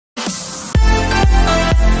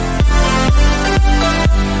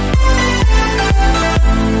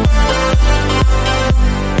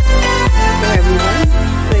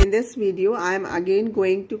video, I am again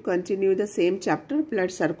going to continue the same chapter,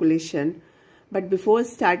 blood circulation. But before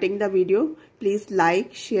starting the video, please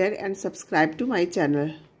like, share and subscribe to my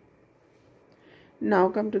channel. Now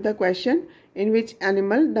come to the question, in which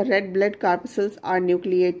animal the red blood corpuscles are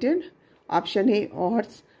nucleated? Option A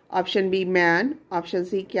horse, option B man, option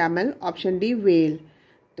C camel, option D whale.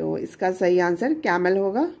 तो इसका सही answer camel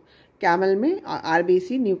होगा. Camel में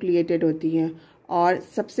RBC nucleated होती हैं और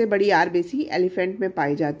सबसे बड़ी आरबीसी एलिफेंट में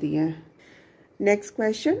पाई जाती हैं. Next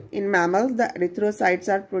question, in mammals the erythrocytes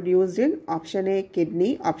are produced in option A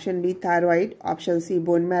kidney, option B thyroid, option C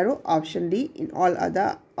bone marrow, option D in all of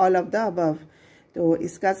the above. तो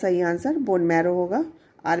इसका सही आंसर बोन मैरो होगा.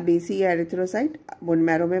 RBC या erythrocyte bone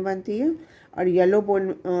marrow में बनती है और yellow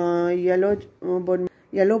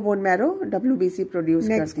bone marrow WBC produce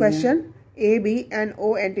करती है. Next question, A, B and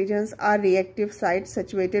O antigens are reactive sites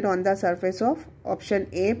situated on the surface of option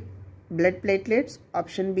A blood platelets,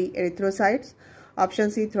 option B erythrocytes, option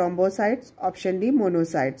C thrombocytes, option D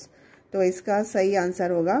monocytes. तो इसका सही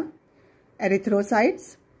answer होगा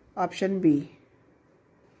erythrocytes, option B.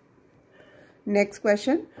 Next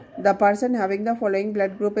question, the person having the following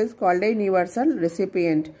blood group is called a universal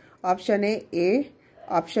recipient. Option A,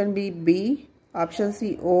 option B, option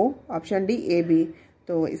C O, option D AB.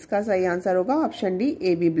 तो इसका सही answer होगा option D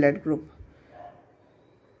A B blood group.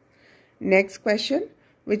 Next question,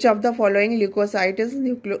 which of the following leucocyte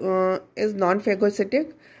is non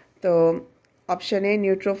phagocytic? तो option A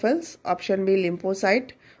neutrophils, option B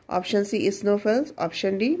lymphocyte, option C इस्नोफिल्स,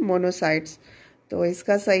 option D monocytes. तो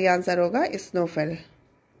इसका सही answer होगा eosinophil.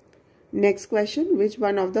 Next question, which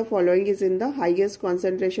one of the following is in the highest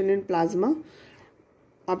concentration in plasma?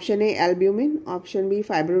 Option A albumin, option B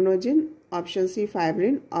fibrinogen, option C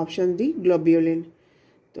fibrin, option D globulin.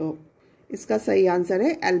 तो इसका सही answer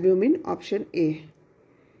है albumin, option A.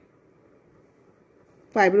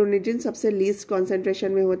 Fibrinogen सबसे least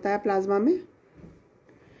concentration में होता है plasma में.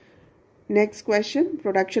 Next question,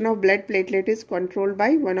 production of blood platelet is controlled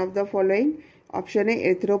by one of the following. Option A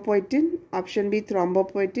erythropoietin, option B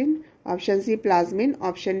thrombopoietin, option C plasmin,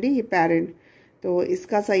 option D heparin. तो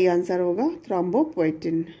इसका सही answer होगा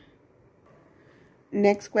thrombopoietin.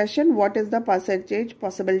 Next question, what is the percentage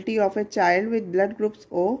possibility of a child with blood groups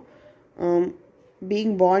O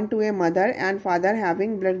being born to a mother and father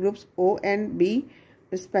having blood groups O and B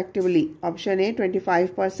respectively? Option A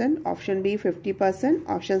 25%, option B 50%,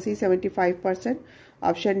 option C 75%,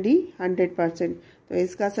 option D 100%. तो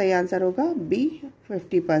इसका सही answer होगा B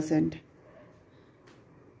 50%.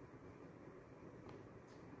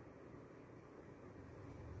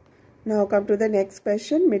 Now come to the next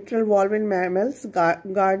question. Mitral valve in mammals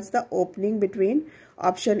guards the opening between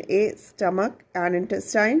option A stomach and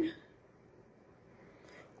intestine,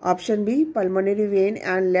 option B pulmonary vein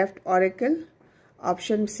and left auricle,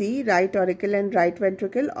 option C right auricle and right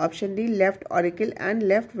ventricle, option D left auricle and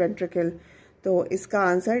left ventricle. तो इसका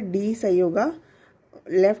answer D सही होगा,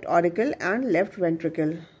 left auricle and left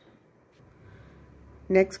ventricle.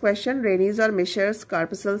 Next question, Raynaud's or Michels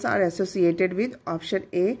corpuscles are associated with option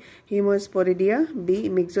A Hemosporidia, B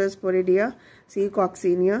Myxosporidia, C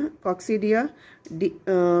Coccidia, D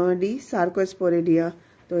Sarcosporidia.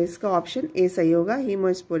 तो इसका option A सही होगा,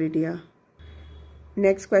 Hemosporidia.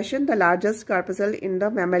 Next question, the largest corpuscle in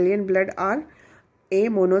the mammalian blood are A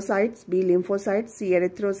monocytes, B lymphocytes, C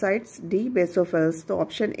erythrocytes, D basophils. तो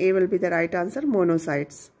option A will be the right answer,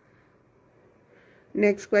 monocytes.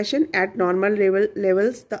 Next question, at normal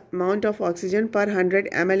levels the amount of oxygen per 100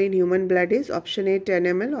 ml in human blood is option A 10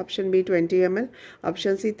 ml, option B 20 ml,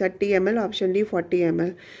 option C 30 ml, option D 40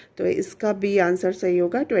 ml. तो इसका B answer सही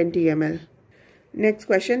होगा 20 ml. Next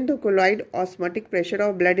question, the colloid osmotic pressure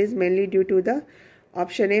of blood is mainly due to the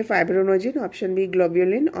option A fibrinogen, option B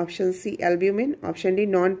globulin, option C albumin, option D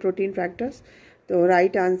non-protein factors. तो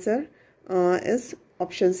right answer is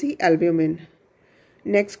option C albumin.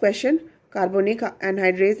 Next question, carbonic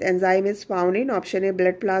anhydrase enzyme is found in option A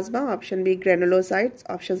blood plasma, option B granulocytes,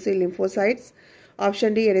 option C lymphocytes,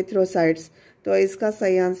 option D erythrocytes. तो इसका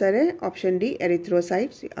सही answer है option D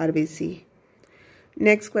erythrocytes, RBC.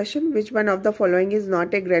 Next question, which one of the following is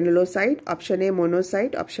not a granulocyte? Option A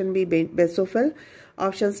monocyte, option B basophil,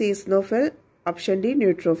 option C स्नोफिल, option D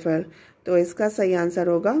neutrophil. तो इसका सही answer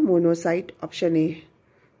होगा monocyte, option A.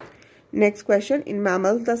 Next question, in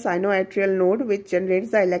mammals the sinoatrial node which generates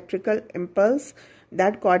the electrical impulse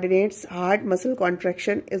that coordinates heart muscle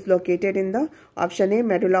contraction is located in the option A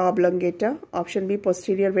medulla oblongata, option B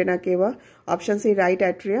posterior vena cava, option C right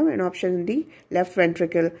atrium and option D left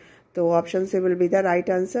ventricle. So option C will be the right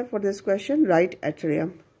answer for this question, right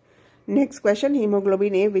atrium. Next question,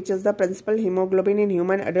 hemoglobin A, which is the principal hemoglobin in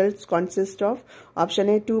human adults, consists of option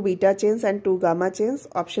A 2 beta chains and 2 gamma chains,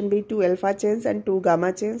 option B 2 alpha chains and 2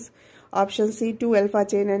 gamma chains, option C 2 alpha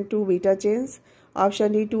chain and 2 beta chains,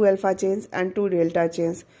 option D 2 alpha chains and 2 delta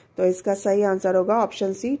chains. तो इसका सही answer होगा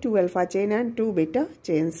option C 2 alpha chain and 2 beta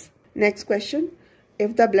chains. Next question,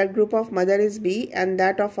 if the blood group of mother is B and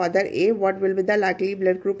that of father A, what will be the likely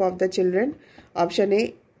blood group of the children? Option A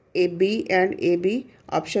AB and AB,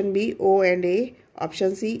 option B O and A,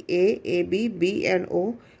 option C A AB B and O,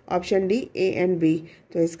 option D A and B।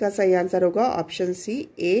 तो इसका सही answer होगा option C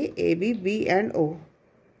A AB B and O।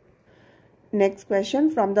 Next question,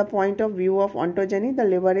 from the point of view of ontogeny, the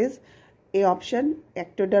liver is A option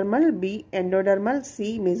ectodermal, B endodermal, C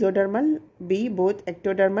mesodermal, B both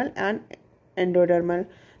ectodermal and endodermal।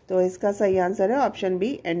 तो इसका सही answer है option B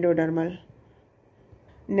endodermal.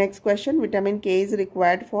 Next question, vitamin के is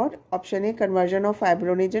required for option A conversion of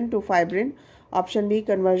फाइब्रोनिजन to fibrin, option B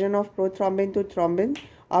conversion of prothrombin to thrombin,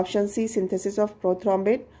 option C synthesis of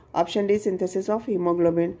prothrombin, option D synthesis of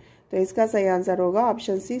haemoglobin. तो इसका सही answer होगा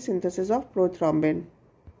option C synthesis of prothrombin.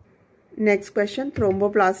 Next question,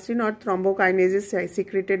 thromboplastin और thrombokinase is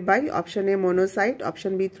secreted by option A monocyte,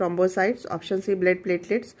 option B thrombocytes, option C blood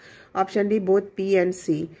platelets, option D both B and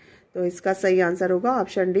सी। तो इसका सही answer होगा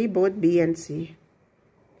option D both B and C.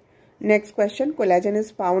 Next question, collagen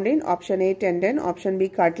is found in option A tendon, option B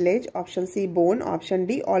cartilage, option C bone, option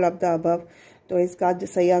D all of the above. तो इसका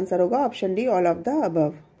सही answer होगा option D all of the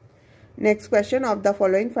above. Next question, of the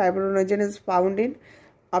following fibrinogen is found in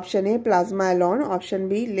option A plasma Elon, option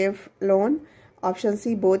B lymph loan, option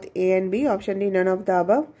C both A and B, option D none of the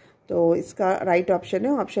above. तो इसका right option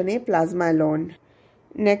है option A plasma Elon.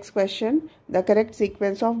 Next question, the correct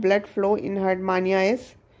sequence of blood flow in हार्टमानिया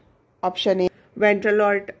is option A ventral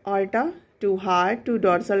aorta to heart to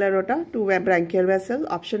dorsal aorta to branchial vessels,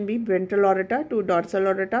 option B ventral aorta to dorsal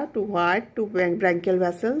aorta to heart to branchial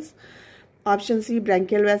vessels, option C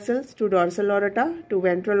branchial vessels to dorsal aorta to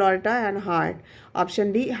ventral aorta and heart,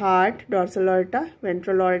 option D heart dorsal aorta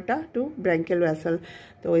ventral aorta to branchial vessel।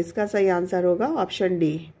 तो इसका सही answer होगा option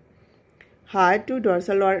D heart to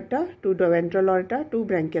dorsal aorta to ventral aorta to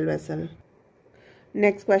branchial vessel।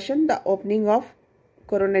 Next question, the opening of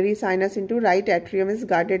coronary sinus into right atrium is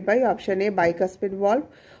guarded by option A bicuspid valve,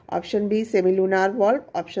 option B semilunar valve,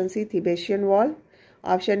 option C Thebesian valve,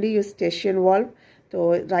 option D Eustachian valve।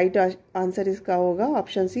 तो right answer इसका होगा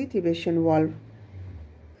option C Thebesian valve।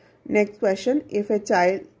 Next question, if a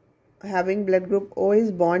child having blood group O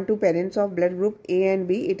is born to parents of blood group A and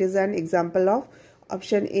B, it is an example of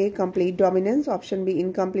option A complete dominance, option B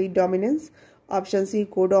incomplete dominance, option C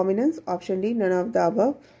codominance, option D none of the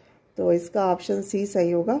above। तो इसका option C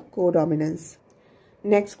सही होगा codominance.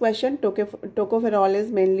 Next question, tocopherol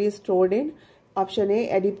is mainly stored in option A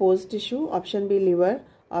adipose tissue, option B liver,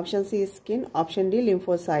 option C skin, option D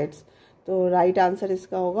lymphocytes. तो right answer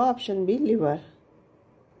इसका होगा option B liver.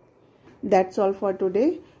 That's all for today.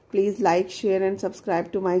 Please like, share and subscribe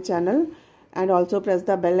to my channel and also press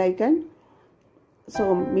the bell icon.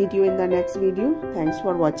 So meet you in the next video. Thanks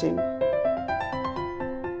for watching.